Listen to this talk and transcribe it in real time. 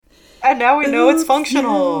Yeah, now we know it's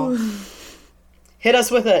functional. Hit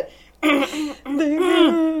us with it.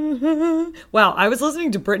 Wow, I was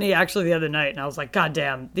listening to Britney actually the other night, and I was like, God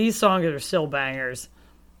damn, these songs are still bangers.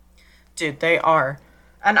 Dude, they are.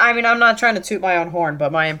 And I mean, I'm not trying to toot my own horn,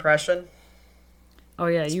 but my impression... Oh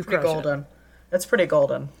yeah, you pretty crush golden. It's pretty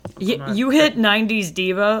golden. You hit 90s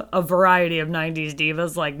diva, a variety of 90s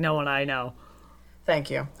divas like no one I know. Thank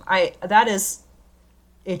you. That is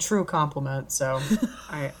a true compliment, so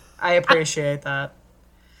I appreciate that.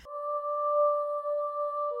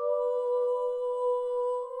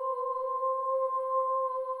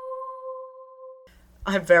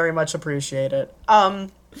 I very much appreciate it. Hi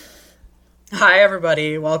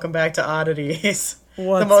everybody, welcome back to Oddities.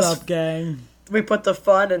 What's up, gang? We put the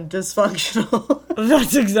fun and dysfunctional.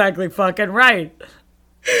 That's exactly fucking right.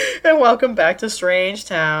 And welcome back to Strange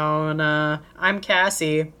Town. I'm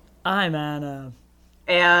Cassie. I'm Anna.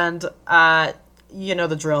 And, you know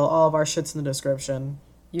the drill. All of our shit's in the description.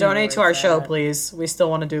 Donate to our show, please. We still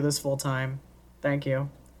want to do this full time. Thank you.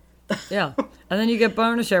 Yeah. And then you get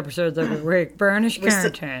bonus episodes every week. Bonus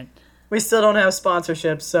content. We still don't have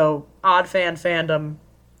sponsorships, so Odd Fan Fandom,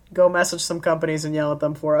 go message some companies and yell at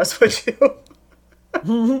them for us, would you?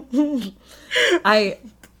 Bully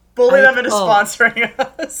them into sponsoring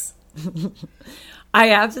us. I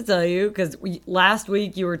have to tell you, because last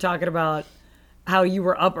week you were talking about how you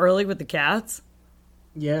were up early with the cats.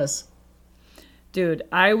 Yes. Dude,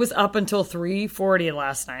 I was up until 3:40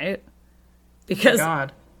 last night. Because oh my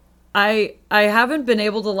God. I haven't been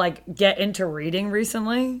able to, get into reading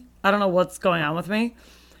recently. I don't know what's going on with me.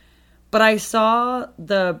 But I saw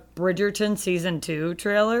the Bridgerton Season 2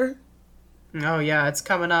 trailer. Oh, yeah, it's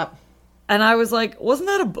coming up. And I was like, wasn't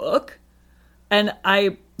that a book? And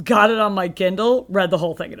I got it on my Kindle, read the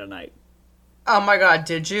whole thing in a night. Oh my God,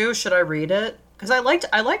 did you? Should I read it? Because I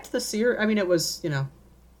liked the series. I mean, it was,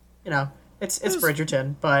 it's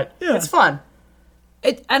Bridgerton, but it's fun.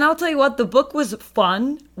 And I'll tell you what, the book was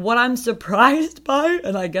fun. What I'm surprised by,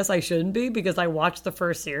 and I guess I shouldn't be because I watched the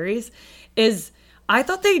first series, is I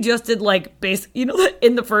thought they just did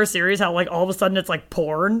in the first series how all of a sudden it's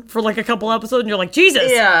porn for a couple episodes and you're like,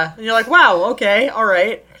 Jesus. Yeah. And you're like, wow, okay, all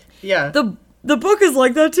right. Yeah. The book is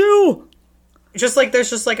like that too. Just there's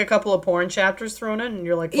just a couple of porn chapters thrown in and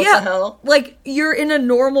you're like, what the hell? You're in a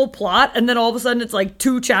normal plot and then all of a sudden it's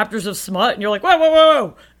 2 chapters of smut and you're like,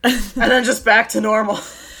 whoa. And then just back to normal.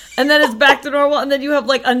 And then it's back to normal and then you have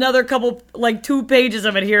another couple 2 pages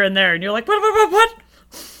of it here and there and you're like, what?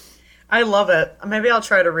 I love it. Maybe I'll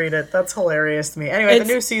try to read it. That's hilarious to me. Anyway, the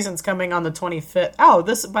new season's coming on the 25th. Oh,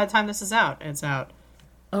 by the time this is out, it's out.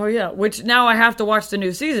 Oh, yeah. Which now I have to watch the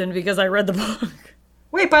new season because I read the book.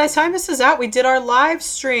 Wait, by the time this is out, we did our live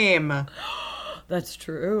stream. That's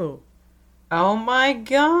true. Oh, my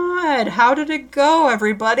God. How did it go,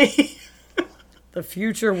 everybody? The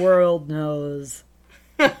future world knows.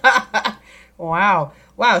 Wow.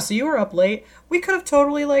 So you were up late. We could have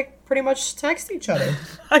totally, pretty much text each other.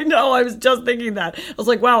 I know, I was just thinking that. I was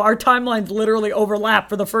like, wow, our timelines literally overlap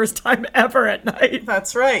for the first time ever at night.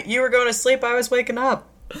 That's right. You were going to sleep, I was waking up.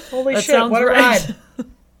 Holy that shit, what a right. ride.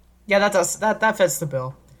 Yeah, that fits the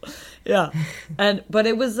bill. Yeah. But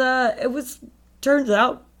it was turns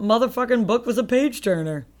out, motherfucking book was a page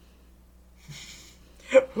turner.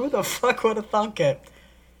 Who the fuck would have thunk it?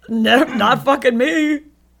 No, not fucking me.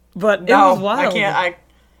 But it was wild.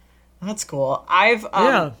 That's cool. I've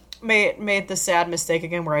made the sad mistake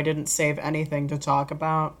again where I didn't save anything to talk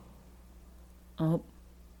about. Oh.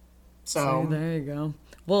 So there you go.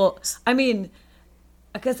 Well, I mean,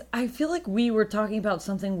 because I feel like we were talking about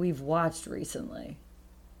something we've watched recently.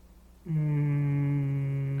 I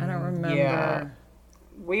don't remember. Yeah.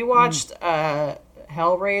 We watched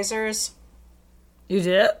Hellraisers. You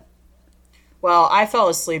did? Well, I fell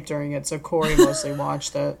asleep during it, so Corey mostly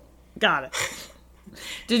watched it. Got it.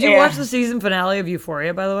 Did you watch the season finale of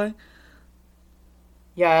Euphoria, by the way?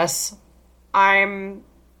 Yes.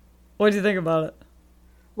 What do you think about it?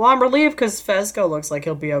 Well, I'm relieved because Fezco looks like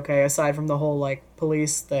he'll be okay, aside from the whole,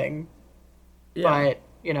 police thing. Yeah.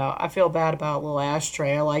 But, I feel bad about Lil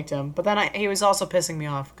Ashtray. I liked him. But then he was also pissing me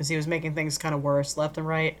off because he was making things kind of worse, left and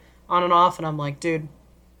right, on and off, and I'm like, dude.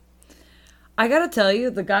 I gotta tell you,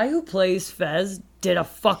 the guy who plays Fez did a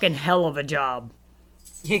fucking hell of a job.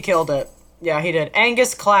 He killed it. Yeah, he did.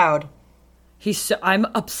 Angus Cloud. I'm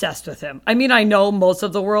obsessed with him. I mean, I know most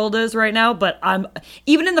of the world is right now, but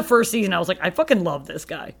even in the first season, I was like, I fucking love this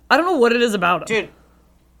guy. I don't know what it is about him. Dude,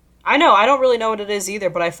 I know. I don't really know what it is either,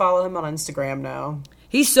 but I follow him on Instagram now.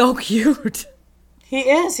 He's so cute. He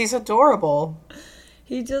is. He's adorable.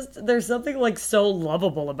 There's something so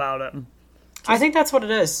lovable about him. I think that's what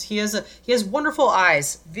it is. He has wonderful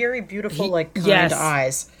eyes, very beautiful, like kind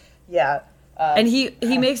eyes. Yeah, and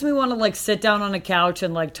he makes me want to like sit down on a couch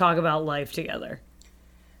and like talk about life together.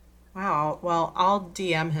 Wow. Well, I'll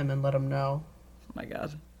DM him and let him know. Oh my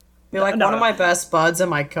god. Be like one of my best buds and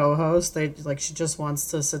my co-host. She just wants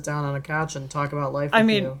to sit down on a couch and talk about life. I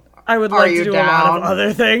mean, I would like to do a lot of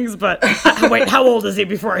other things, but wait, how old is he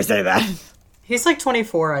before I say that? He's like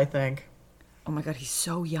 24, I think. Oh my god, he's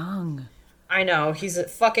so young. I know, he's a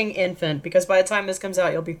fucking infant, because by the time this comes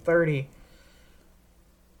out, he'll be 30.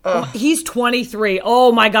 He's 23.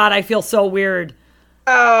 Oh my god, I feel so weird.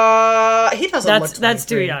 He doesn't look 23. That's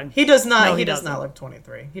too young. He does not. No, he does not look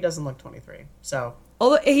 23. He doesn't look 23. So,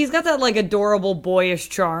 although he's got that like adorable boyish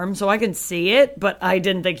charm, so I can see it. But I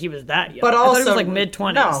didn't think he was that young. But also, I thought he was like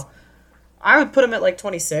mid-20s. No, I would put him at like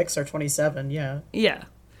 26 or 27. Yeah. Yeah,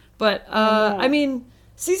 but I mean,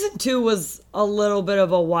 season 2 was a little bit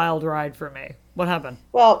of a wild ride for me. What happened?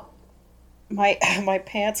 Well, my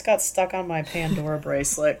pants got stuck on my Pandora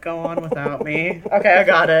bracelet. Go on without me. Okay, I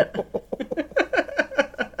got it.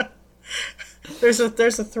 There's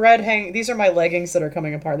a thread hanging. These are my leggings that are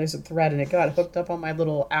coming apart. There's a thread, and it got hooked up on my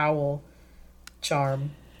little owl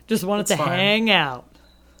charm. Just wanted to hang out.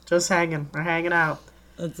 Just hanging. We're hanging out.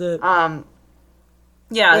 That's it. Yeah.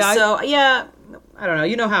 I don't know.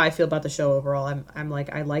 You know how I feel about the show overall. I'm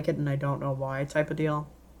like, I like it and I don't know why type of deal.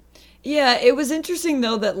 Yeah, it was interesting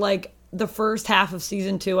though that like the first half of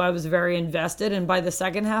season 2 I was very invested, and by the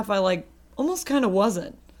second half I like almost kind of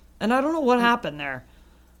wasn't. And I don't know what happened there.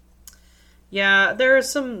 Yeah, there are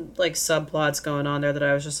some, like, subplots going on there that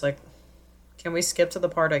I was just like, can we skip to the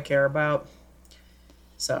part I care about?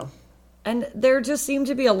 So. And there just seemed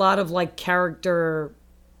to be a lot of, like, characters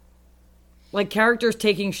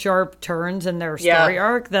taking sharp turns in their story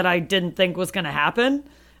arc that I didn't think was going to happen.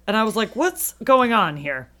 And I was like, what's going on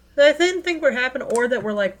here? That I didn't think would happen, or that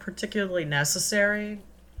were, like, particularly necessary.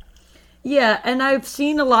 Yeah, and I've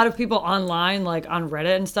seen a lot of people online, like on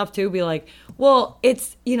Reddit and stuff too, be like, well,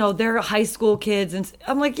 it's, they're high school kids. And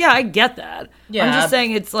I'm like, yeah, I get that. Yeah. I'm just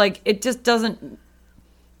saying it's like, it just doesn't,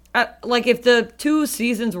 like if the 2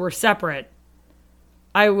 seasons were separate,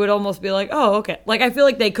 I would almost be like, oh, okay. Like I feel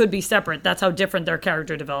like they could be separate. That's how different their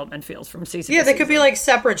character development feels from season to season. Yeah, they could be like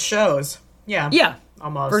separate shows. Yeah. Yeah.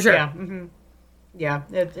 Almost. For sure. Yeah. Mm-hmm. Yeah,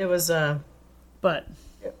 it was, but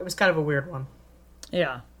it was kind of a weird one.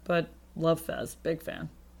 Yeah, but love Fez. Big fan.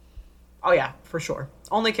 Oh, yeah, for sure.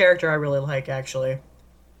 Only character I really like, actually.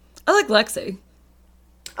 I like Lexi.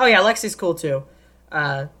 Oh, yeah, Lexi's cool, too.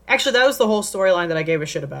 Actually, that was the whole storyline that I gave a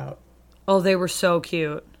shit about. Oh, they were so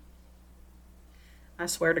cute. I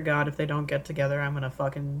swear to God, if they don't get together, I'm going to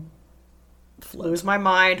fucking lose my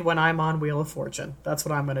mind when I'm on Wheel of Fortune. That's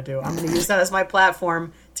what I'm going to do. I'm going to use that as my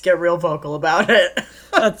platform to get real vocal about it.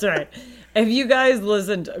 That's right. If you guys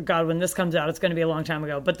listened, God, when this comes out, it's going to be a long time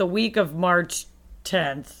ago, but the week of March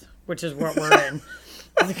 10th, which is what we're in.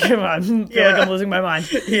 Come on, I feel like I'm losing my mind.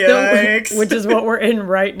 Yikes. Which is what we're in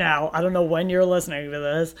right now. I don't know when you're listening to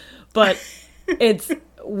this, but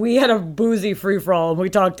we had a boozy free-for-all, and we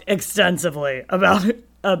talked extensively about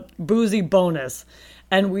a boozy bonus,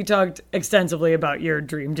 and we talked extensively about your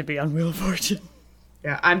dream to be on Wheel of Fortune.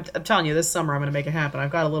 Yeah, I'm telling you, this summer I'm going to make it happen.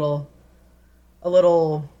 I've got a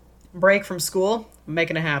little break from school. I'm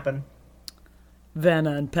making it happen.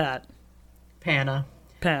 Vanna and Pat. Panna.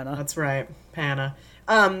 That's right. Panna.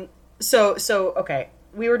 So okay.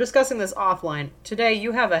 We were discussing this offline. Today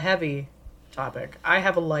you have a heavy topic. I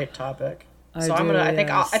have a light topic.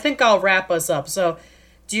 I think I'll wrap us up. So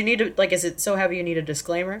do you need to, like, is it so heavy you need a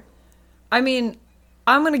disclaimer? I mean,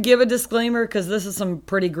 I'm going to give a disclaimer because this is some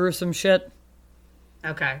pretty gruesome shit.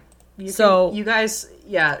 Okay. You guys,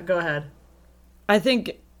 go ahead. I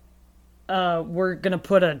think we're going to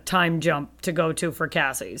put a time jump to go to for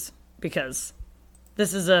Cassie's because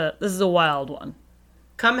this is a wild one.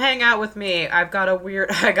 Come hang out with me. I got a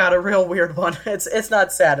real weird one. It's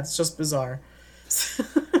not sad, it's just bizarre.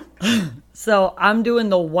 So, I'm doing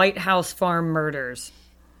the White House Farm murders.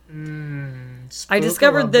 I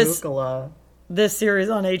discovered this series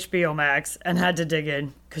on HBO Max and had to dig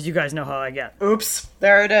in because you guys know how I get. Oops,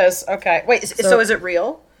 there it is. Okay. Wait, so is it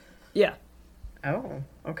real? Yeah. Oh,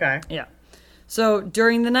 okay. Yeah. So,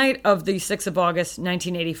 during the night of the 6th of August,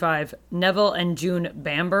 1985, Neville and June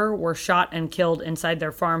Bamber were shot and killed inside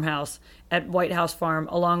their farmhouse at White House Farm,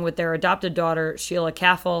 along with their adopted daughter, Sheila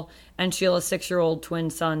Caffel, and Sheila's 6-year-old twin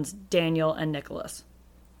sons, Daniel and Nicholas.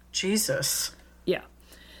 Jesus. Yeah.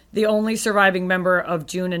 The only surviving member of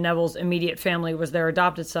June and Neville's immediate family was their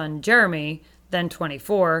adopted son, Jeremy, then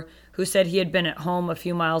 24, who said he had been at home a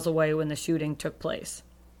few miles away when the shooting took place.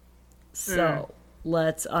 So...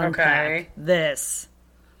 Let's unpack this.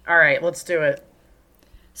 All right, let's do it.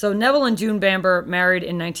 So Neville and June Bamber married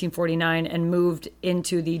in 1949 and moved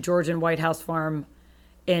into the Georgian White House farm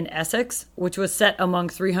in Essex, which was set among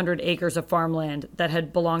 300 acres of farmland that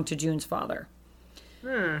had belonged to June's father.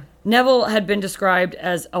 Neville had been described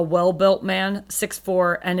as a well-built man,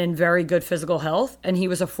 6'4", and in very good physical health, and he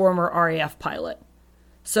was a former RAF pilot.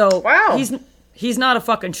 So wow. He's not a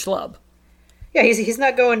fucking schlub. Yeah, he's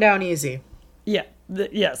not going down easy. Yeah,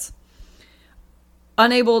 yes.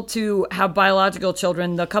 Unable to have biological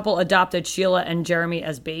children, the couple adopted Sheila and Jeremy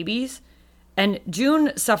as babies. And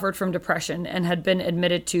June suffered from depression and had been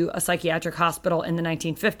admitted to a psychiatric hospital in the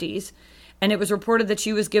 1950s. And it was reported that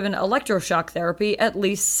she was given electroshock therapy at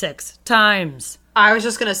least 6 times. I was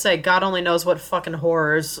just going to say, God only knows what fucking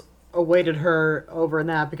horrors awaited her over in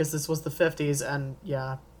that, because this was the 50s, and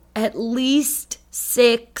yeah. At least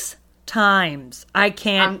 6 times. I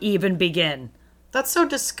can't even begin. That's so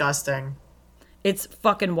disgusting. It's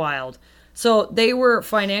fucking wild. So they were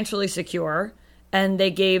financially secure, and they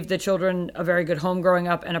gave the children a very good home growing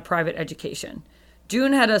up and a private education.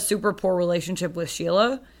 June had a super poor relationship with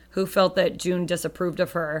Sheila, who felt that June disapproved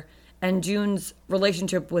of her, and June's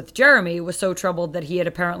relationship with Jeremy was so troubled that he had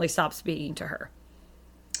apparently stopped speaking to her.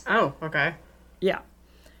 Oh, okay. Yeah.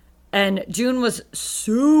 And June was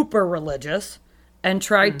super religious and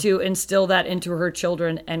tried to instill that into her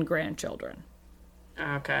children and grandchildren.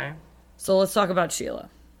 Okay. So let's talk about Sheila.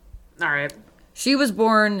 All right. She was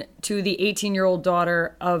born to the 18-year-old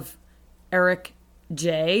daughter of Eric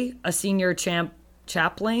J., a senior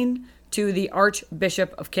chaplain to the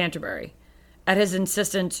Archbishop of Canterbury. At his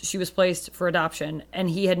insistence, she was placed for adoption, and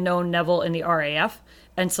he had known Neville in the RAF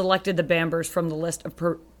and selected the Bambers from the list of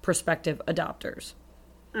prospective adopters.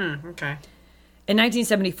 Okay. In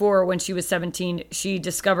 1974, when she was 17, she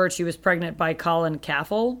discovered she was pregnant by Colin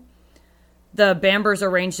Caffel. The Bambers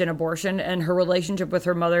arranged an abortion, and her relationship with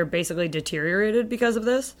her mother basically deteriorated because of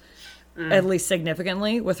this, at least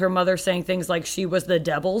significantly, with her mother saying things like she was the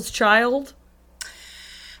devil's child.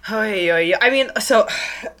 Oh, yeah. I mean, so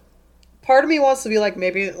part of me wants to be like,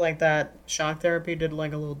 maybe like that shock therapy did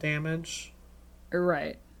like a little damage.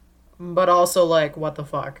 Right. But also like, what the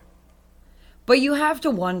fuck? But you have to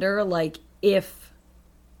wonder, like, if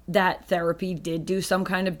that therapy did do some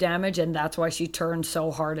kind of damage and that's why she turned so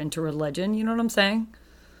hard into religion. You know what I'm saying?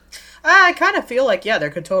 I kind of feel like, yeah, there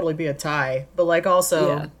could totally be a tie. But like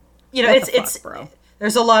also, you know, it's bro.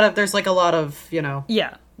 There's a lot of, you know.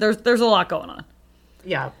 Yeah, there's a lot going on.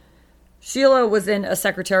 Yeah. Sheila was in a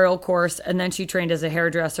secretarial course, and then she trained as a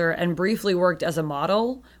hairdresser and briefly worked as a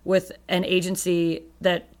model with an agency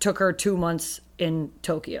that took her 2 months in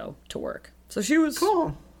Tokyo to work. So she was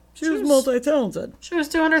cool. She was multi-talented. She was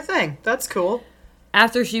doing her thing. That's cool.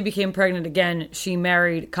 After she became pregnant again, she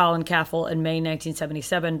married Colin Caffel in May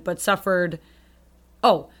 1977, but suffered...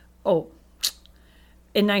 in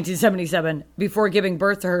 1977, before giving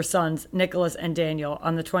birth to her sons, Nicholas and Daniel,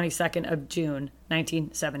 on the 22nd of June,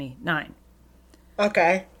 1979.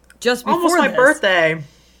 Okay. Just before almost my birthday.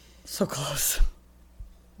 So close.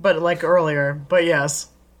 But like earlier, but yes.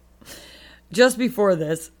 Just before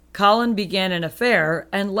this, Colin began an affair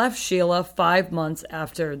and left Sheila 5 months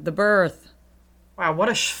after the birth. Wow, what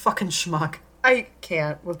a fucking schmuck. I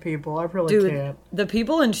can't with people. I really can't. The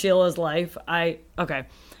people in Sheila's life, okay.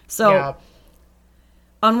 So... yeah.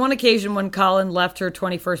 On one occasion, when Colin left her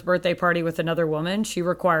 21st birthday party with another woman, she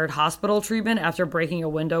required hospital treatment after breaking a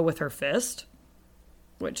window with her fist.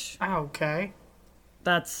 Which... okay.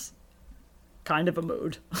 That's kind of a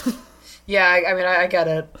mood. Yeah, I mean, I get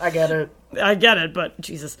it. I get it, but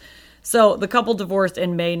Jesus. So, the couple divorced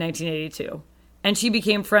in May 1982. And she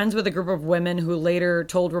became friends with a group of women who later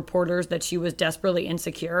told reporters that she was desperately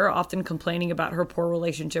insecure, often complaining about her poor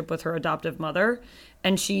relationship with her adoptive mother.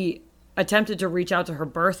 And she... attempted to reach out to her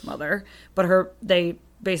birth mother, but they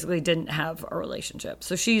basically didn't have a relationship.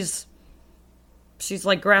 So she's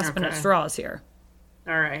like grasping at straws here.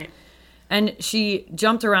 All right. And she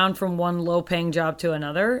jumped around from one low-paying job to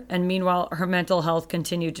another, and meanwhile, her mental health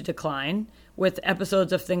continued to decline, with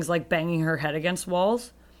episodes of things like banging her head against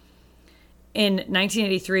walls. In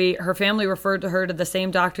 1983, her family referred to her to the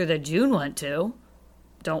same doctor that June went to.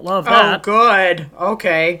 Don't love that. Oh, good.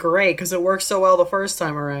 Okay, great, because it worked so well the first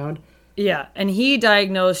time around. Yeah, and he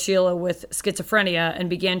diagnosed Sheila with schizophrenia and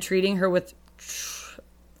began treating her with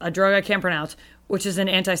a drug I can't pronounce, which is an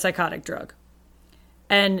antipsychotic drug.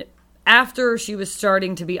 And after she was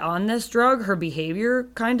starting to be on this drug, her behavior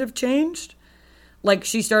kind of changed. Like,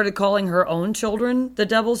 she started calling her own children the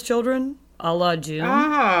devil's children, a la June.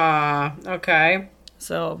 Ah, okay.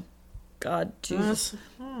 So, God, Jesus.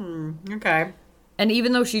 Okay. And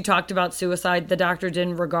even though she talked about suicide, the doctor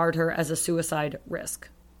didn't regard her as a suicide risk.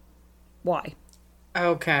 Why?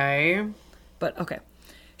 Okay. But okay.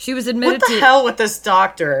 She was admitted to... What the hell with this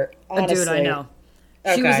doctor? Honestly. Dude, I know.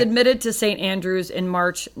 Okay. She was admitted to St. Andrews in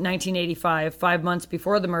March 1985, 5 months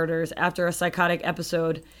before the murders, after a psychotic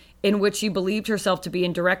episode in which she believed herself to be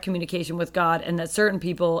in direct communication with God and that certain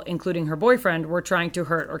people, including her boyfriend, were trying to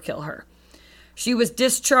hurt or kill her. She was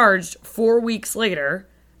discharged 4 weeks later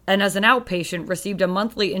and as an outpatient received a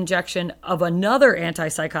monthly injection of another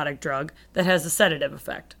antipsychotic drug that has a sedative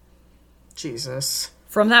effect. Jesus.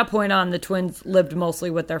 From that point on, the twins lived mostly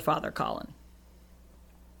with their father, Colin.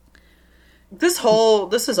 This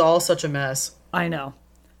is all such a mess. I know.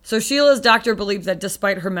 So Sheila's doctor believed that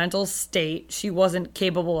despite her mental state, she wasn't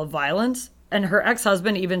capable of violence. And her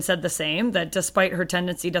ex-husband even said the same, that despite her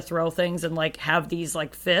tendency to throw things and like have these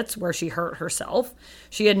like fits where she hurt herself,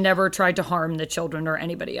 she had never tried to harm the children or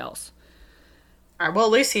anybody else. All right, well,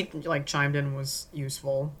 at least he like chimed in, was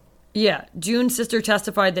useful. Yeah. June's sister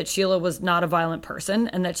testified that Sheila was not a violent person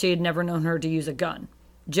and that she had never known her to use a gun.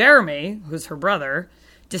 Jeremy, who's her brother,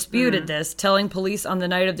 disputed this, telling police on the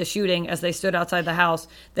night of the shooting as they stood outside the house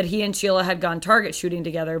that he and Sheila had gone target shooting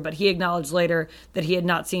together, but he acknowledged later that he had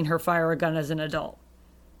not seen her fire a gun as an adult.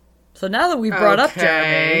 So now that we've brought up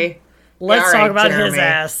Jeremy, let's talk about his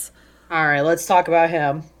ass. All right, let's talk about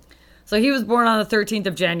him. So he was born on the 13th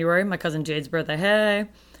of January, my cousin Jade's birthday. Hey.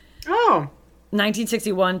 Oh.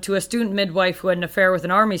 1961, to a student midwife who had an affair with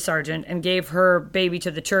an army sergeant and gave her baby to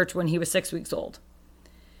the church when he was 6 weeks old.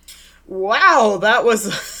 Wow, that was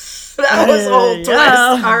old twist.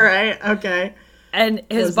 All right, okay. And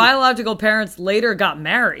his biological parents later got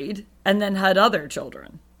married and then had other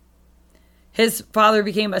children. His father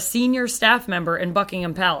became a senior staff member in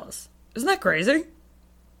Buckingham Palace. Isn't that crazy?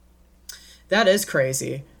 That is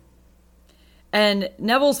crazy. And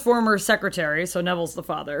Neville's former secretary, so Neville's the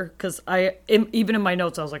father, because even in my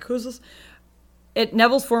notes I was like, who's this?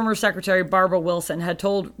 Neville's former secretary, Barbara Wilson, had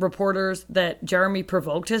told reporters that Jeremy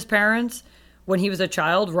provoked his parents when he was a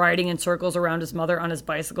child, riding in circles around his mother on his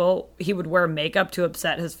bicycle. He would wear makeup to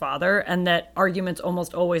upset his father, and that arguments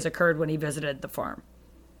almost always occurred when he visited the farm.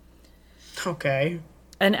 Okay.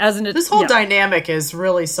 And this whole dynamic is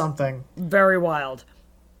really something. Very wild.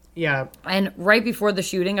 Yeah. And right before the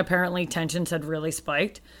shooting, apparently tensions had really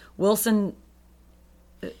spiked. Wilson...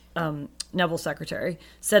 Neville's secretary,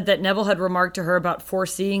 said that Neville had remarked to her about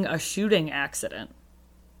foreseeing a shooting accident.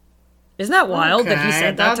 Isn't that wild that he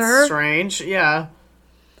said that to her? That's strange, yeah.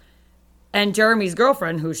 And Jeremy's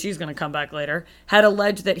girlfriend, who she's going to come back later, had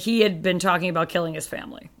alleged that he had been talking about killing his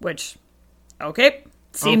family, which,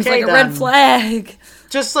 seems like a red flag.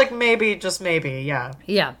 Just maybe, yeah.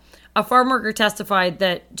 Yeah. A farm worker testified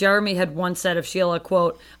that Jeremy had once said of Sheila,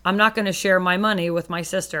 quote, "I'm not going to share my money with my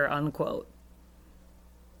sister," unquote.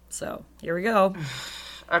 So, here we go.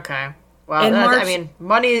 Okay. Well,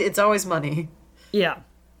 money, it's always money. Yeah.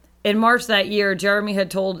 In March that year, Jeremy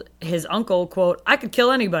had told his uncle, quote, "I could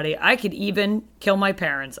kill anybody. I could even kill my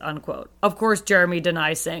parents," unquote. Of course, Jeremy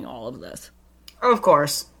denies saying all of this. Of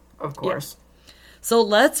course. Yeah. So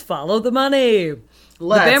let's follow the money.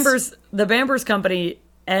 The Bambers Company,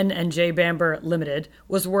 N&J Bamber Limited,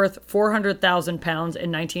 was worth £400,000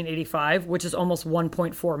 in 1985, which is almost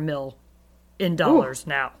 1.4 mil in dollars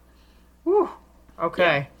now. Ooh. Okay.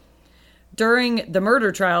 Yeah. During the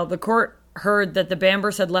murder trial, the court heard that the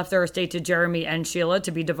Bambers had left their estate to Jeremy and Sheila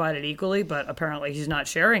to be divided equally, but apparently he's not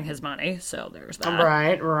sharing his money, so there's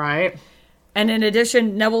that. Right. And in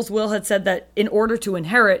addition, Neville's will had said that in order to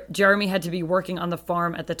inherit, Jeremy had to be working on the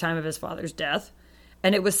farm at the time of his father's death.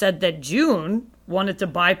 And it was said that June wanted to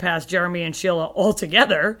bypass Jeremy and Sheila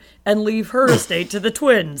altogether and leave her estate to the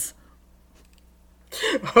twins.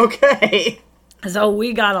 Okay. So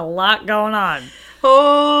we got a lot going on.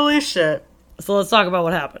 Holy shit. So let's talk about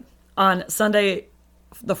what happened. On Sunday,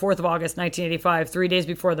 the 4th of August, 1985, 3 days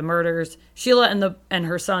before the murders, Sheila and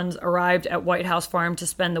her sons arrived at White House Farm to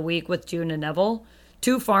spend the week with June and Neville.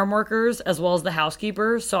 2 farm workers, as well as the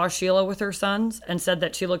housekeeper, saw Sheila with her sons and said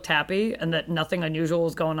that she looked happy and that nothing unusual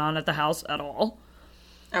was going on at the house at all.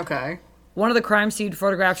 Okay. One of the crime scene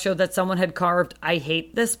photographs showed that someone had carved "I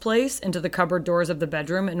hate this place" into the cupboard doors of the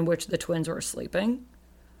bedroom in which the twins were sleeping.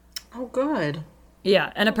 Oh, good.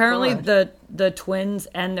 Yeah, and apparently the twins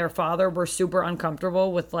and their father were super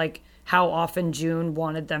uncomfortable with, like, how often June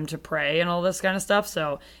wanted them to pray and all this kind of stuff,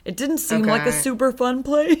 so it didn't seem like a super fun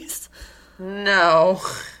place. No.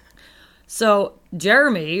 So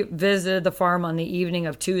Jeremy visited the farm on the evening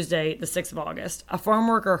of Tuesday, the 6th of August. A farm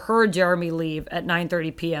worker heard Jeremy leave at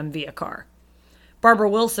 9:30 p.m. via car. Barbara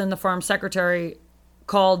Wilson, the farm secretary,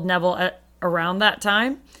 called Neville at around that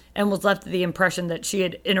time and was left with the impression that she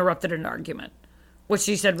had interrupted an argument, which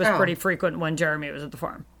she said was pretty frequent when Jeremy was at the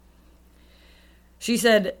farm. She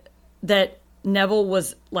said that Neville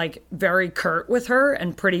was, like, very curt with her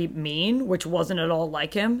and pretty mean, which wasn't at all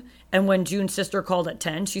like him. And when June's sister called at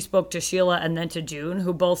 10, she spoke to Sheila and then to June,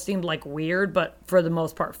 who both seemed, like, weird, but for the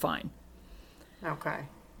most part fine. Okay.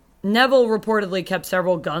 Neville reportedly kept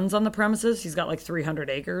several guns on the premises. He's got, like,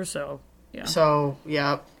 300 acres, so, yeah. So,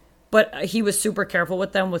 yeah. But he was super careful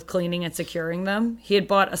with them, with cleaning and securing them. He had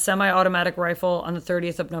bought a semi-automatic rifle on the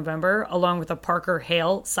 30th of November, along with a Parker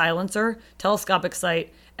Hale silencer, telescopic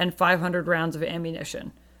sight, and 500 rounds of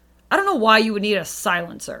ammunition. I don't know why you would need a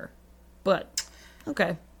silencer, but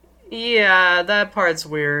okay. Yeah, that part's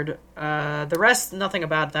weird. The rest, nothing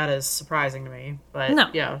about that is surprising to me. But no.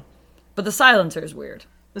 Yeah. But the silencer is weird.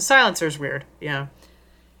 The silencer's weird, yeah.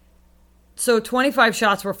 So 25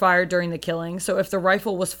 shots were fired during the killing, so if the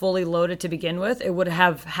rifle was fully loaded to begin with, it would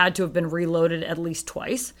have had to have been reloaded at least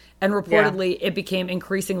twice, and reportedly it became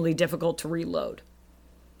increasingly difficult to reload.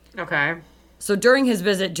 Okay. So during his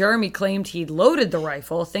visit, Jeremy claimed he'd loaded the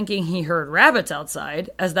rifle, thinking he heard rabbits outside,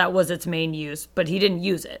 as that was its main use, but he didn't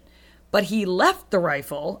use it. But he left the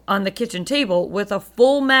rifle on the kitchen table with a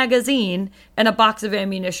full magazine and a box of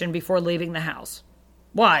ammunition before leaving the house.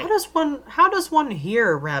 Why? How does one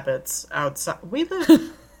hear rabbits outside? We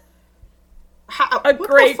live... A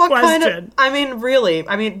great question. I mean, really.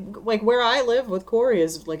 I mean, like, where I live with Corey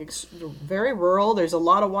is, like, very rural. There's a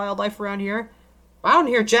lot of wildlife around here. I don't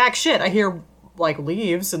hear jack shit. I hear, like,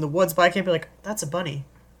 leaves in the woods, but I can't be like, that's a bunny.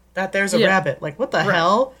 There's a rabbit. Like, what the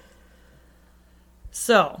hell?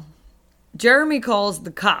 So, Jeremy calls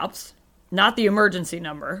the cops, not the emergency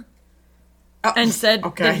number, and said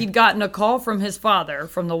that he'd gotten a call from his father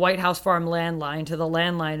from the White House Farm landline to the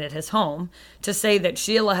landline at his home to say that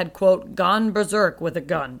Sheila had, quote, gone berserk with a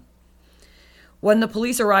gun. When the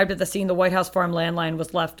police arrived at the scene, the White House Farm landline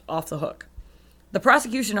was left off the hook. The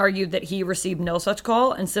prosecution argued that he received no such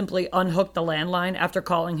call and simply unhooked the landline after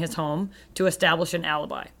calling his home to establish an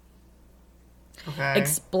alibi. Okay.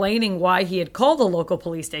 Explaining why he had called the local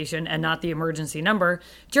police station and not the emergency number,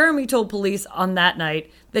 Jeremy told police on that night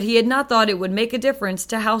that he had not thought it would make a difference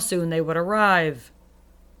to how soon they would arrive.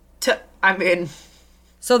 I mean...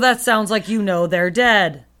 So that sounds like they're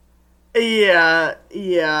dead. Yeah.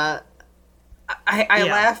 I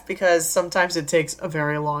laugh because sometimes it takes a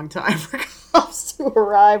very long time for cops to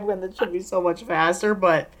arrive when it should be so much faster,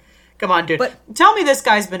 but come on, dude. But tell me this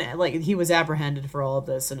guy's been, like, he was apprehended for all of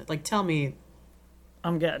this, and, like, tell me...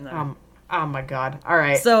 I'm getting there. Oh my god. All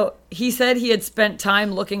right. So he said he had spent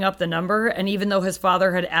time looking up the number, and even though his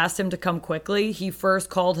father had asked him to come quickly, he first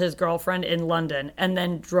called his girlfriend in London and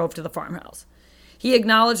then drove to the farmhouse. He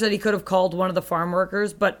acknowledged that he could have called one of the farm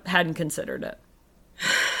workers, but hadn't considered it.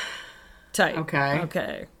 Tight.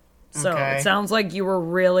 Okay. So it sounds like you were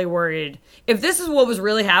really worried. If this is what was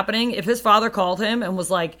really happening, if his father called him and was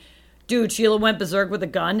like, dude, Sheila went berserk with a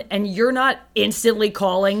gun, and you're not instantly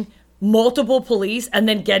calling multiple police and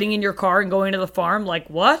then getting in your car and going to the farm, like,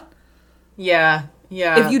 what? Yeah.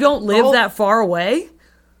 If you don't live that far away?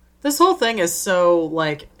 This whole thing is so,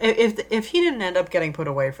 like, if he didn't end up getting put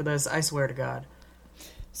away for this, I swear to God.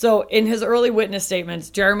 So, in his early witness statements,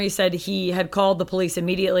 Jeremy said he had called the police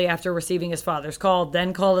immediately after receiving his father's call,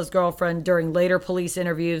 then called his girlfriend during later police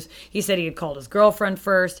interviews. He said he had called his girlfriend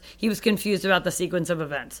first. He was confused about the sequence of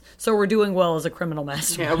events. So, we're doing well as a criminal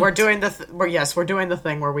mastermind. Yeah, we're doing the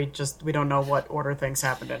thing where we don't know what order things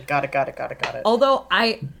happened in. Got it. Although,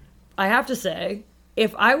 I have to say,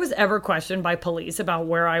 if I was ever questioned by police about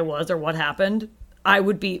where I was or what happened, I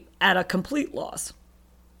would be at a complete loss.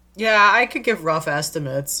 Yeah, I could give rough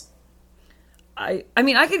estimates. I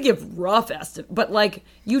mean, I could give rough estimates, but, like,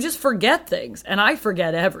 you just forget things, and I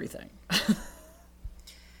forget everything.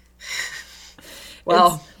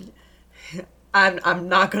 Well, I'm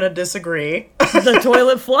not going to disagree. The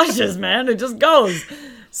toilet flushes, man. It just goes.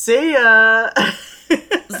 See ya.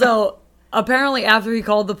 So, apparently, after he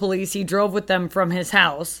called the police, he drove with them from his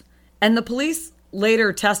house, and the police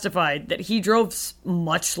later testified that he drove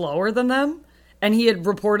much slower than them, and he had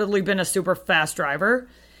reportedly been a super fast driver.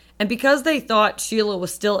 And because they thought Sheila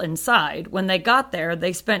was still inside, when they got there,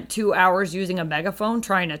 they spent 2 hours using a megaphone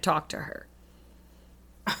trying to talk to her.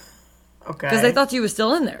 Okay. Because they thought she was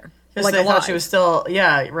still in there. Like, they thought she was still...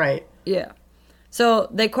 Yeah, right. Yeah. So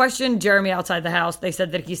they questioned Jeremy outside the house. They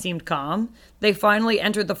said that he seemed calm. They finally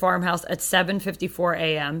entered the farmhouse at 7:54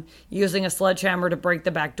 a.m., using a sledgehammer to break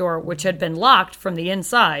the back door, which had been locked from the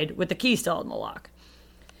inside with the key still in the lock.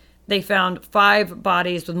 They found 5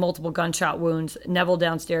 bodies with multiple gunshot wounds, Neville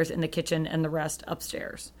downstairs in the kitchen and the rest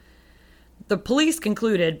upstairs. The police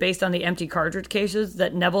concluded, based on the empty cartridge cases,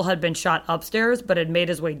 that Neville had been shot upstairs but had made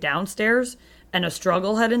his way downstairs, and a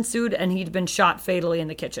struggle had ensued, and he'd been shot fatally in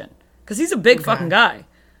the kitchen. Because he's a big fucking guy.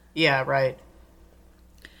 Yeah, right.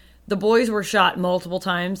 The boys were shot multiple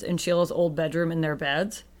times in Sheila's old bedroom in their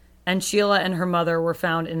beds, and Sheila and her mother were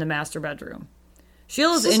found in the master bedroom.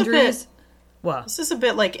 Sheila's injuries... What? This is a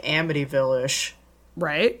bit like Amityville-ish.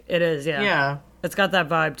 Right? It is, yeah. Yeah. It's got that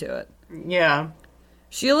vibe to it. Yeah.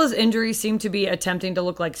 Sheila's injuries seemed to be attempting to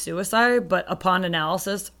look like suicide, but upon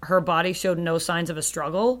analysis, her body showed no signs of a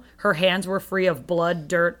struggle. Her hands were free of blood,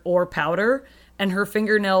 dirt, or powder, and her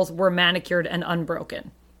fingernails were manicured and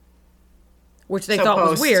unbroken. Which they thought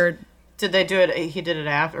was weird. Did they do it? He did it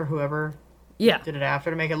after, whoever did it after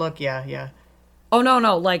to make it look? Yeah. Oh,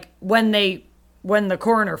 no. Like, when the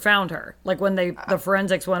coroner found her, like when the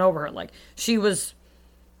forensics went over her, like she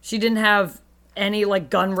didn't have any like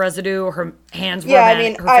gun residue. Her hands were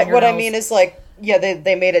what I mean is like, yeah,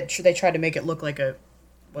 they made it. They tried to make it look like a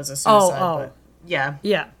suicide. But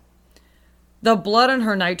yeah. The blood on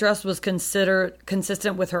her nightdress was considered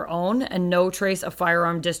consistent with her own, and no trace of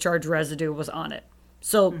firearm discharge residue was on it.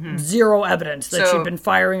 So zero evidence that she'd been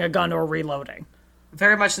firing a gun or reloading.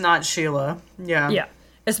 Very much not Sheila. Yeah.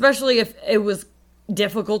 Especially if it was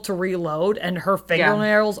difficult to reload and her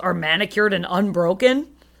fingernails are manicured and unbroken.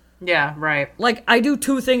 Yeah, right. Like, I do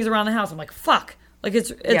two things around the house. I'm like, fuck. Like,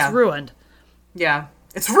 it's ruined. Yeah.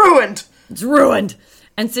 It's ruined! It's ruined!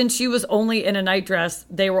 And since she was only in a nightdress,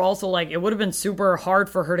 they were also like, it would have been super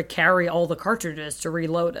hard for her to carry all the cartridges to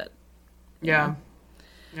reload it. Yeah.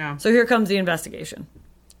 So here comes the investigation.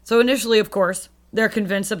 So initially, of course, they're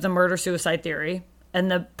convinced of the murder-suicide theory,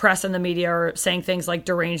 and the press and the media are saying things like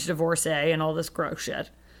deranged divorcee and all this gross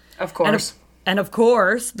shit. Of course. And of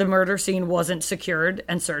course, the murder scene wasn't secured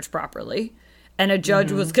and searched properly, and a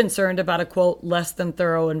judge was concerned about a, quote, less than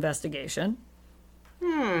thorough investigation.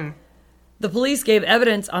 The police gave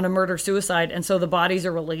evidence on a murder-suicide, and so the bodies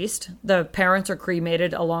are released. The parents are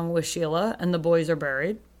cremated along with Sheila, and the boys are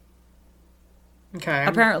buried. Okay.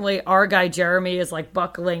 Apparently, our guy Jeremy is like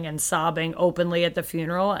buckling and sobbing openly at the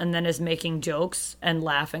funeral, and then is making jokes and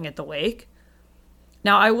laughing at the wake.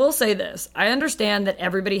 Now, I will say this. I understand that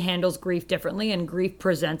everybody handles grief differently, and grief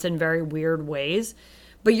presents in very weird ways.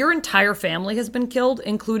 But your entire family has been killed,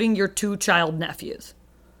 including your 2 child nephews.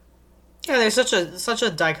 Yeah, there's such a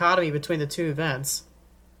dichotomy between the two events.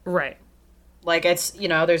 Right. Like, it's,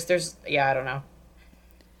 there's I don't know.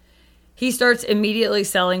 He starts immediately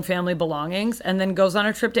selling family belongings and then goes on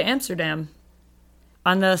a trip to Amsterdam.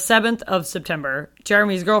 On the 7th of September,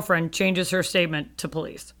 Jeremy's girlfriend changes her statement to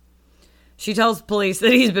police. She tells police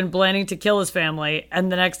that he's been planning to kill his family,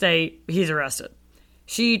 and the next day, he's arrested.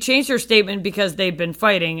 She changed her statement because they'd been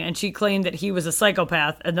fighting, and she claimed that he was a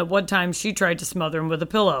psychopath and that one time she tried to smother him with a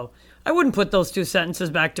pillow. I wouldn't put those 2 sentences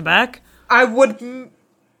back to back. I would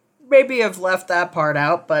maybe have left that part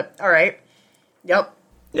out, but all right. Yep.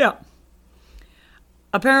 Yeah.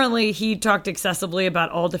 Apparently, he talked excessively about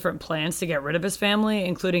all different plans to get rid of his family,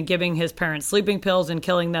 including giving his parents sleeping pills and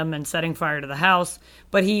killing them and setting fire to the house,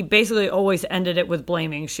 but he basically always ended it with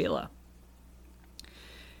blaming Sheila.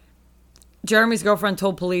 Jeremy's girlfriend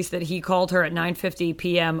told police that he called her at 9:50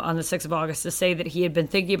 p.m. on the 6th of August to say that he had been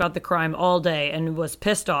thinking about the crime all day and was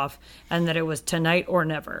pissed off, and that it was tonight or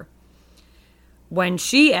never. When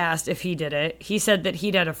she asked if he did it, he said that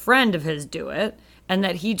he'd had a friend of his do it, and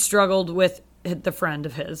that he'd struggled with the friend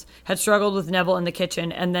of his, had struggled with Neville in the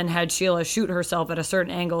kitchen, and then had Sheila shoot herself at a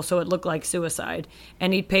certain angle so it looked like suicide,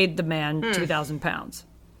 and he'd paid the man £2,000.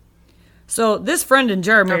 So this friend and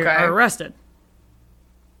Jeremy are arrested.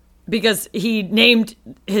 Because he named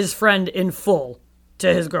his friend in full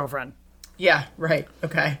to his girlfriend. Yeah, right.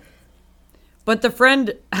 Okay. But the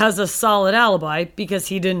friend has a solid alibi because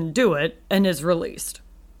he didn't do it and is released.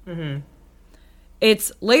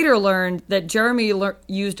 It's later learned that Jeremy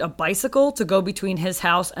used a bicycle to go between his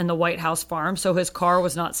house and the White House farm, so his car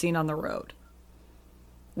was not seen on the road.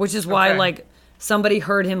 Which is why, somebody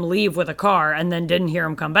heard him leave with a car and then didn't hear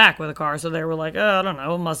him come back with a car, so they were like, oh, I don't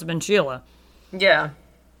know, it must have been Sheila. Yeah.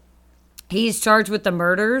 He's charged with the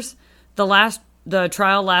murders. The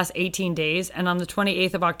trial lasts 18 days, and on the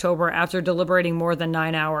 28th of October, after deliberating more than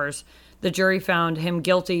 9 hours, the jury found him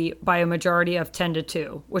guilty by a majority of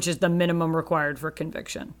 10-2, which is the minimum required for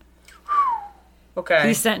conviction. Okay.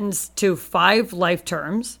 He's sentenced to 5 life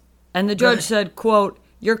terms, and the judge said, quote,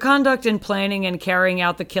 your conduct in planning and carrying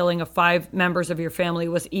out the killing of 5 members of your family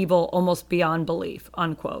was evil almost beyond belief,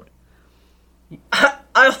 unquote.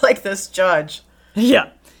 I like this judge.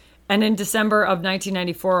 Yeah. And in December of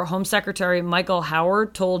 1994, Home Secretary Michael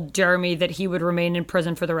Howard told Jeremy that he would remain in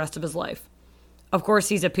prison for the rest of his life. of course,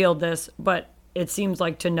 he's appealed this, but it seems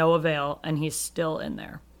like to no avail, and he's still in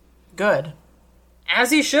there. Good.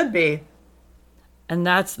 As he should be. And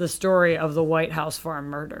that's the story of the White House Farm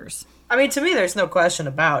murders. I mean, to me, there's no question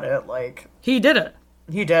about it. Like, he did it.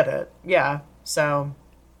 He did it. Yeah. So.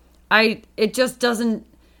 It just doesn't.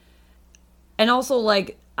 And also,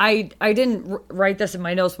 like, I didn't write this in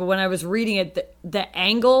my notes, but when I was reading it, the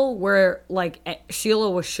angle where, like, Sheila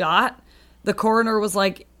was shot, the coroner was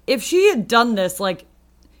like, if she had done this, like,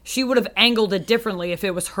 she would have angled it differently if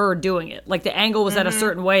it was her doing it. Like, the angle was at a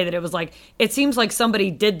certain way that it was like, it seems like somebody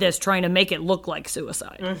did this trying to make it look like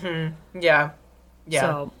suicide. Mm-hmm. Yeah. Yeah.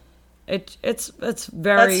 So, it's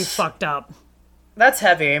very fucked up. That's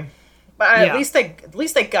heavy. But at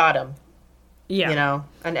least they got him. Yeah. You know?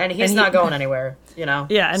 And he's not going anywhere, you know?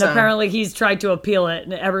 Yeah, and apparently he's tried to appeal it,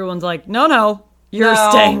 and everyone's like, no, you're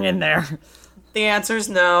staying in there. The answer's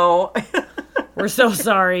no. We're so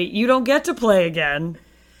sorry. You don't get to play again.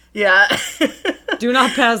 Yeah. Do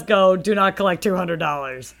not pass go. Do not collect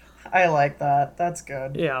 $200. I like that. That's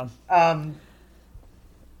good. Yeah.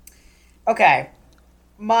 Okay.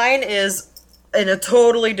 Mine is in a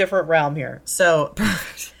totally different realm here. So,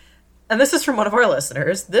 and this is from one of our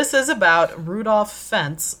listeners. This is about Rudolph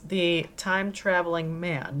Fentz, the time-traveling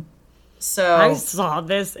man. So I saw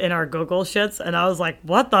this in our Google shits, and I was like,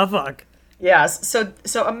 what the fuck? Yes.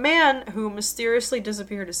 So a man who mysteriously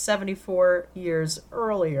disappeared 74 years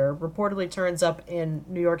earlier reportedly turns up in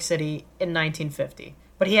New York City in 1950.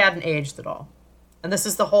 But he hadn't aged at all. And this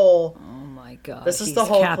is the whole... Oh, my God. This is the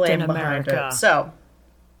whole Captain claim America. behind it. So,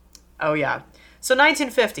 oh, yeah. So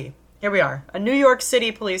 1950. Here we are. A New York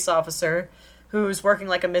City police officer who's working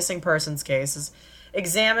like a missing persons case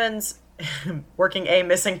examines... working a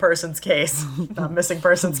missing persons case. Not missing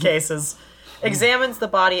persons cases. Examines the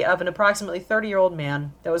body of an approximately 30-year-old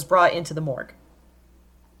man that was brought into the morgue.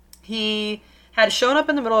 He had shown up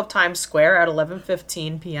in the middle of Times Square at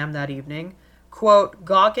 11:15 p.m. that evening, quote,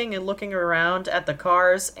 gawking and looking around at the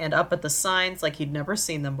cars and up at the signs like he'd never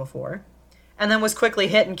seen them before, and then was quickly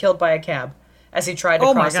hit and killed by a cab as he tried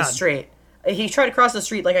to cross the street. He tried to cross the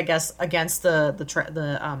street, like, I guess, against the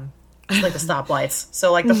stoplights.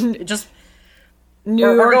 So, like, just...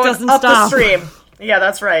 New York doesn't up stop. The stream. Yeah,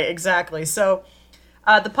 that's right. Exactly. So,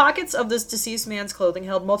 the pockets of this deceased man's clothing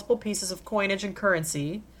held multiple pieces of coinage and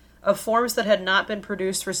currency of forms that had not been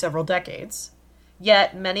produced for several decades.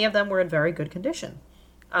 Yet, many of them were in very good condition.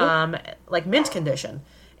 Like mint condition.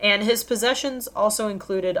 And his possessions also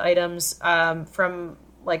included items from,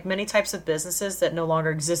 like, many types of businesses that no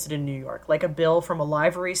longer existed in New York. Like a bill from a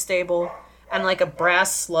livery stable and, like, a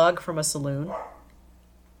brass slug from a saloon.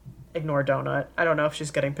 Ignore Donut. I don't know if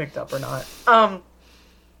she's getting picked up or not.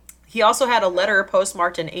 He also had a letter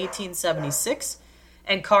postmarked in 1876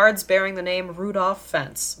 and cards bearing the name Rudolph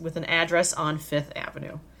Fentz with an address on Fifth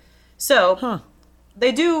Avenue. So,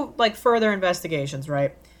 they do, like, further investigations,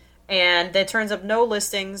 right? And there turns up no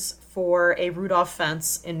listings for a Rudolph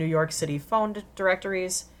Fentz in New York City phone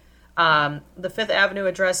directories. The Fifth Avenue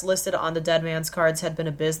address listed on the dead man's cards had been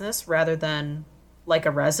a business rather than, like,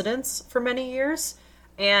 a residence for many years.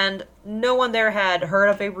 And no one there had heard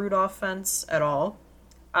of a Rudolph Fentz at all.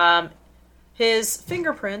 His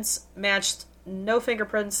fingerprints matched no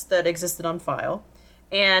fingerprints that existed on file.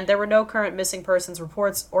 And there were no current missing persons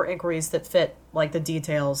reports or inquiries that fit, like, the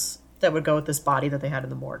details that would go with this body that they had in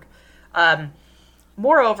the morgue.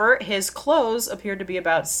 Moreover, his clothes appeared to be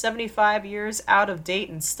about 75 years out of date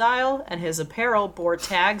in style, and his apparel bore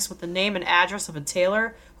tags with the name and address of a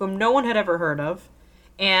tailor whom no one had ever heard of.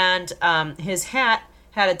 And his hat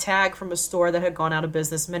had a tag from a store that had gone out of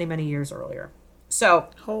business many, many years earlier. So,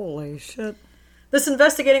 holy shit. This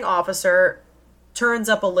investigating officer turns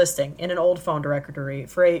up a listing in an old phone directory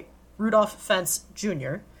for a Rudolph Fentz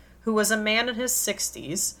Jr., who was a man in his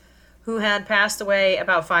 60s who had passed away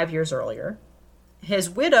about 5 years earlier. His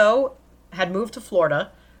widow had moved to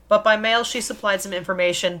Florida, but by mail she supplied some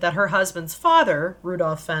information that her husband's father,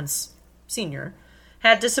 Rudolph Fentz Sr.,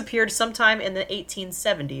 had disappeared sometime in the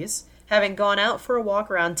 1870s, having gone out for a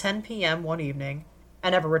walk around 10 p.m. one evening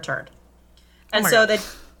and never returned. And so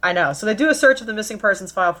they do a search of the missing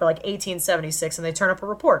persons file for like 1876, and they turn up a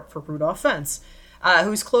report for Rudolph Fentz,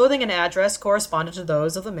 whose clothing and address corresponded to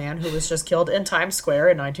those of the man who was just killed in Times Square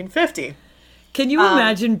in 1950. Can you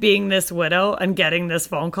imagine being this widow and getting this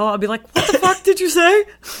phone call? I'd be like, what the fuck did you say?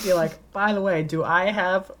 Be like, by the way, do I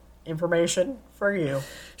have information for you?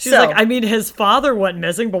 She's like, I mean, his father went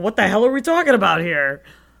missing, but what the hell are we talking about here?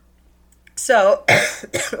 So,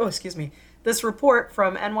 excuse me. This report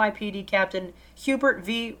from NYPD Captain Hubert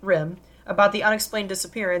V. Rim about the unexplained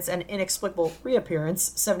disappearance and inexplicable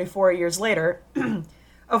reappearance 74 years later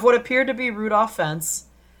of what appeared to be Rudolph Fentz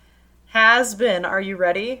has been, are you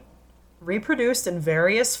ready, reproduced in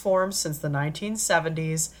various forms since the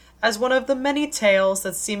 1970s as one of the many tales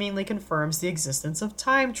that seemingly confirms the existence of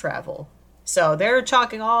time travel. So they're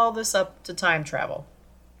chalking all this up to time travel.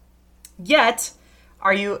 Yet,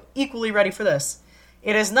 are you equally ready for this?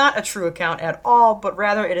 It is not a true account at all, but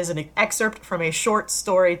rather it is an excerpt from a short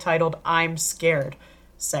story titled I'm Scared.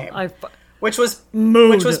 Same. Which was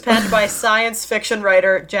penned by science fiction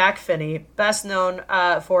writer Jack Finney, best known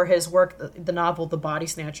for his work, the novel The Body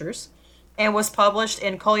Snatchers, and was published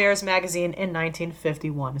in Collier's magazine in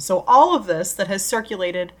 1951. So all of this that has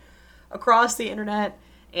circulated across the internet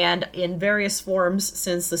and in various forms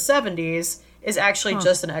since the 70s is actually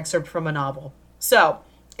just an excerpt from a novel. So,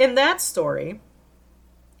 in that story,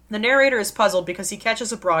 the narrator is puzzled because he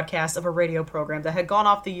catches a broadcast of a radio program that had gone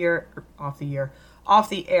off the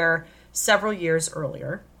air several years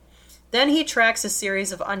earlier. Then he tracks a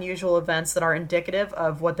series of unusual events that are indicative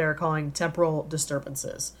of what they're calling temporal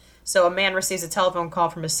disturbances. So a man receives a telephone call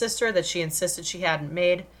from his sister that she insisted she hadn't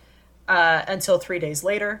made until 3 days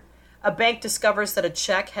later. A bank discovers that a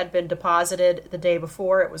check had been deposited the day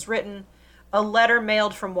before it was written. A letter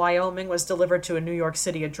mailed from Wyoming was delivered to a New York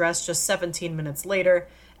City address just 17 minutes later,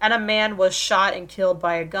 and a man was shot and killed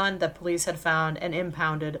by a gun that police had found and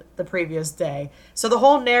impounded the previous day. So the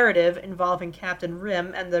whole narrative involving Captain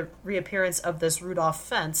Rim and the reappearance of this Rudolph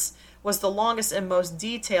Fentz was the longest and most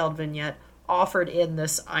detailed vignette offered in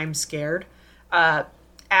this I'm Scared,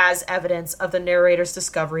 as evidence of the narrator's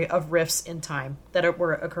discovery of rifts in time that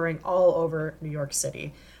were occurring all over New York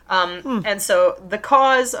City. And so the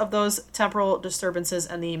cause of those temporal disturbances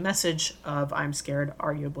and the message of I'm Scared,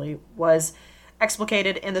 arguably, was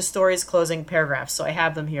explicated in the story's closing paragraphs. So I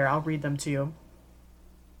have them here. I'll read them to you.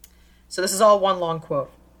 So this is all one long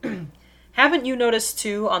quote. Haven't you noticed,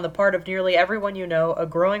 too, on the part of nearly everyone you know, a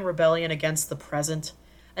growing rebellion against the present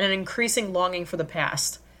and an increasing longing for the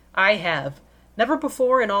past? I have. Never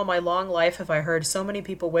before in all my long life have I heard so many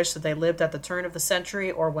people wish that they lived at the turn of the century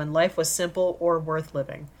or when life was simple or worth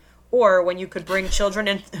living. Or when you could bring children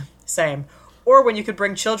in... Same. Or when you could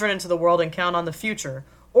bring children into the world and count on the future.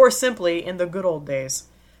 Or simply in the good old days.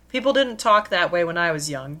 People didn't talk that way when I was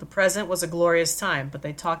young. The present was a glorious time, but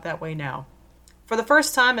they talk that way now. For the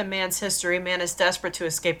first time in man's history, man is desperate to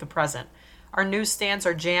escape the present. Our newsstands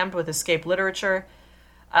are jammed with escape literature,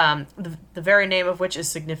 the very name of which is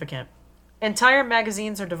significant. Entire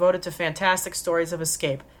magazines are devoted to fantastic stories of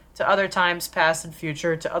escape, to other times past and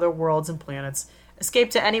future, to other worlds and planets, escape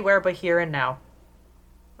to anywhere but here and now.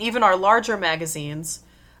 Even our larger magazines,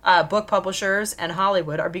 book publishers, and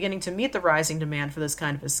Hollywood are beginning to meet the rising demand for this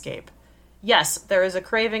kind of escape. Yes, there is a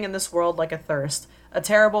craving in this world like a thirst, a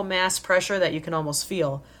terrible mass pressure that you can almost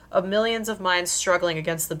feel, of millions of minds struggling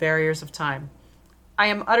against the barriers of time. I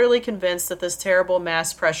am utterly convinced that this terrible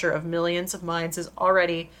mass pressure of millions of minds is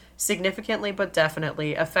already, significantly but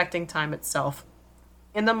definitely, affecting time itself.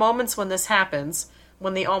 In the moments when this happens,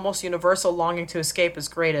 when the almost universal longing to escape is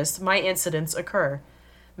greatest, my incidents occur.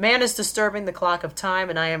 Man is disturbing the clock of time,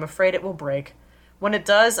 and I am afraid it will break. When it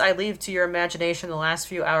does, I leave to your imagination the last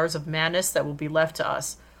few hours of madness that will be left to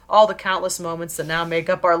us, all the countless moments that now make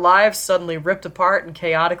up our lives suddenly ripped apart and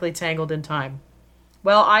chaotically tangled in time.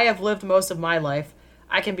 Well, I have lived most of my life.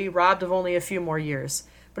 I can be robbed of only a few more years.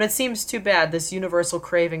 But it seems too bad, this universal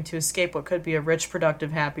craving to escape what could be a rich,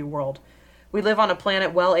 productive, happy world. We live on a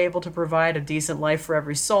planet well able to provide a decent life for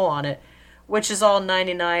every soul on it, which is all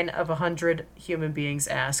 99 of 100 human beings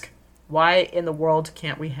ask. Why in the world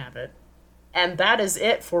can't we have it? And that is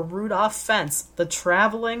it for Rudolph Fentz, the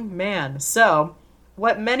traveling man. So,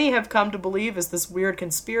 what many have come to believe is this weird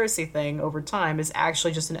conspiracy thing over time is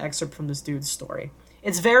actually just an excerpt from this dude's story.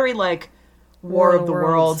 It's very like War of the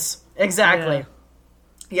Worlds. Exactly.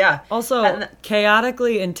 Yeah. Also,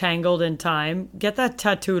 chaotically entangled in time. Get that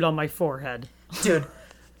tattooed on my forehead. Dude,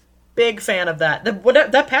 big fan of that.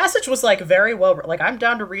 That passage was like very well. Like I'm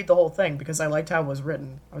down to read the whole thing because I liked how it was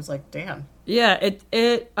written. I was like, damn. Yeah.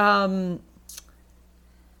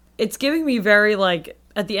 It's giving me very like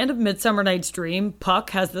at the end of Midsummer Night's Dream.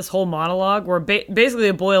 Puck has this whole monologue where basically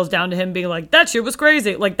it boils down to him being like, "That shit was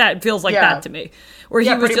crazy." Like that feels like that to me. Where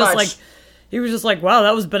he was just like. He was just like, wow,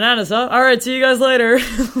 that was bananas, huh? All right, see you guys later.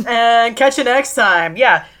 And catch you next time.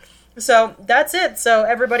 Yeah. So that's it. So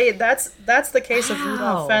everybody, that's the case of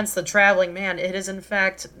Rudolph Fentz, the traveling man. It is, in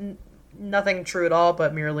fact, nothing true at all,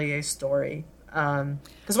 but merely a story.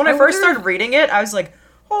 Because when I first started reading it, I was like,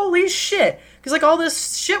 holy shit. Because like all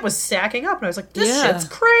this shit was stacking up. And I was like, this shit's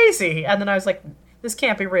crazy. And then I was like, this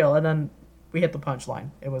can't be real. And then we hit the punchline.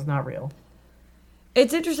 It was not real.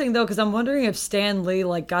 It's interesting though, because I'm wondering if Stan Lee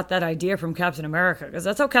like got that idea from Captain America, because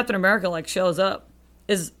that's how Captain America like shows up.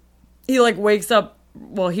 Is he like wakes up?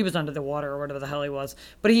 Well, he was under the water or whatever the hell he was,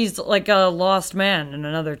 but he's like a lost man in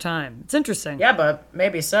another time. It's interesting. Yeah, but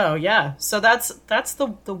maybe so. Yeah. So that's the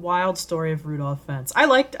wild story of Rudolph Fentz. I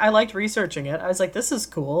liked researching it. I was like, this is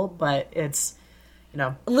cool, but it's,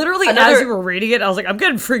 Literally, as you were reading it, I was like, I'm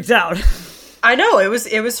getting freaked out. I know it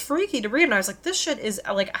was freaky to read, and I was like, this shit is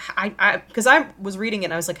like because I was reading it,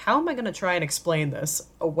 and I was like, how am I going to try and explain this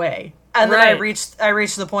away? And then I reached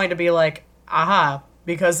the point to be like, aha,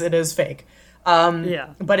 because it is fake.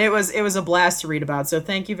 Yeah. But it was a blast to read about. So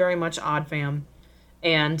thank you very much, Odd Fam.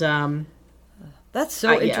 And that's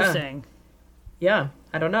so interesting. Yeah,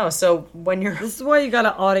 I don't know. So when you're this is why you got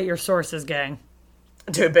to audit your sources, gang.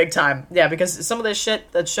 Dude, big time. Yeah, because some of this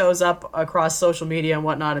shit that shows up across social media and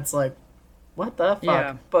whatnot, it's like, what the fuck?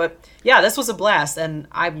 Yeah. But yeah, this was a blast, and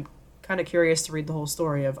I'm kind of curious to read the whole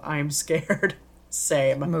story of I'm Scared.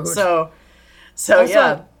 Same. Mood. So Also,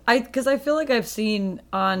 yeah. Because I feel like I've seen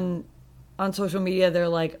on social media, they're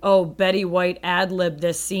like, oh, Betty White ad-libbed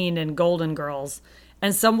this scene in Golden Girls.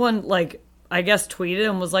 And someone, like, I guess tweeted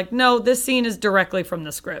and was like, no, this scene is directly from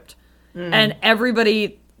the script. And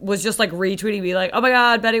everybody was just, like, retweeting me, like, oh, my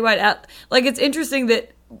God, Betty White. Like, it's interesting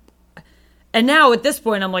that... And now, at this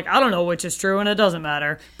point, I'm like, I don't know which is true, and it doesn't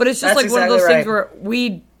matter. But it's just, That's like, one of those exactly things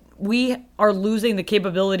where we are losing the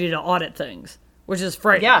capability to audit things, which is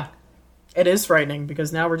frightening. Yeah. It is frightening,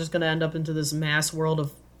 because now we're just going to end up into this mass world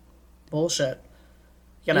of bullshit.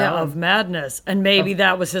 Yeah, of madness. And maybe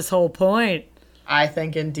that was his whole point. I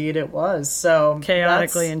think indeed it was. So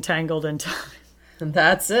chaotically entangled in time. And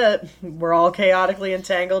that's it. We're all chaotically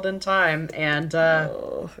entangled in time. And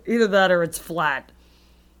either that or it's flat.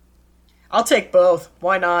 I'll take both.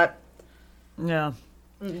 Why not? Yeah.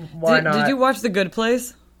 Why not? Did you watch The Good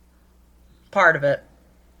Place? Part of it.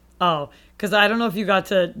 Oh, because I don't know if you got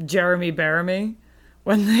to Jeremy Bearimy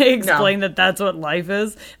when they explain that that's what life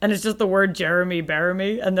is, and it's just the word Jeremy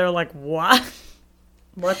Bearimy, and they're like, what?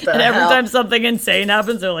 What the And hell? every time something insane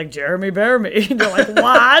happens, they're like, Jeremy Bearimy. And you're like,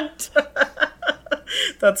 what?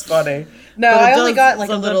 That's funny. No, I only got like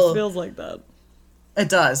a little... feels like that. It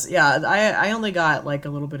does, yeah. I only got like a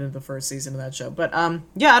little bit of the first season of that show. But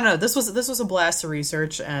yeah, I don't know. This was a blast to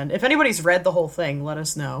research, and if anybody's read the whole thing, let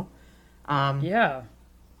us know. Yeah.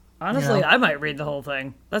 Honestly, I might read the whole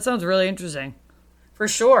thing. That sounds really interesting. For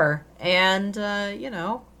sure. And,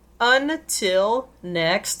 until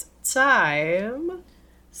next time...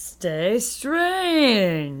 Stay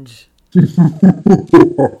strange.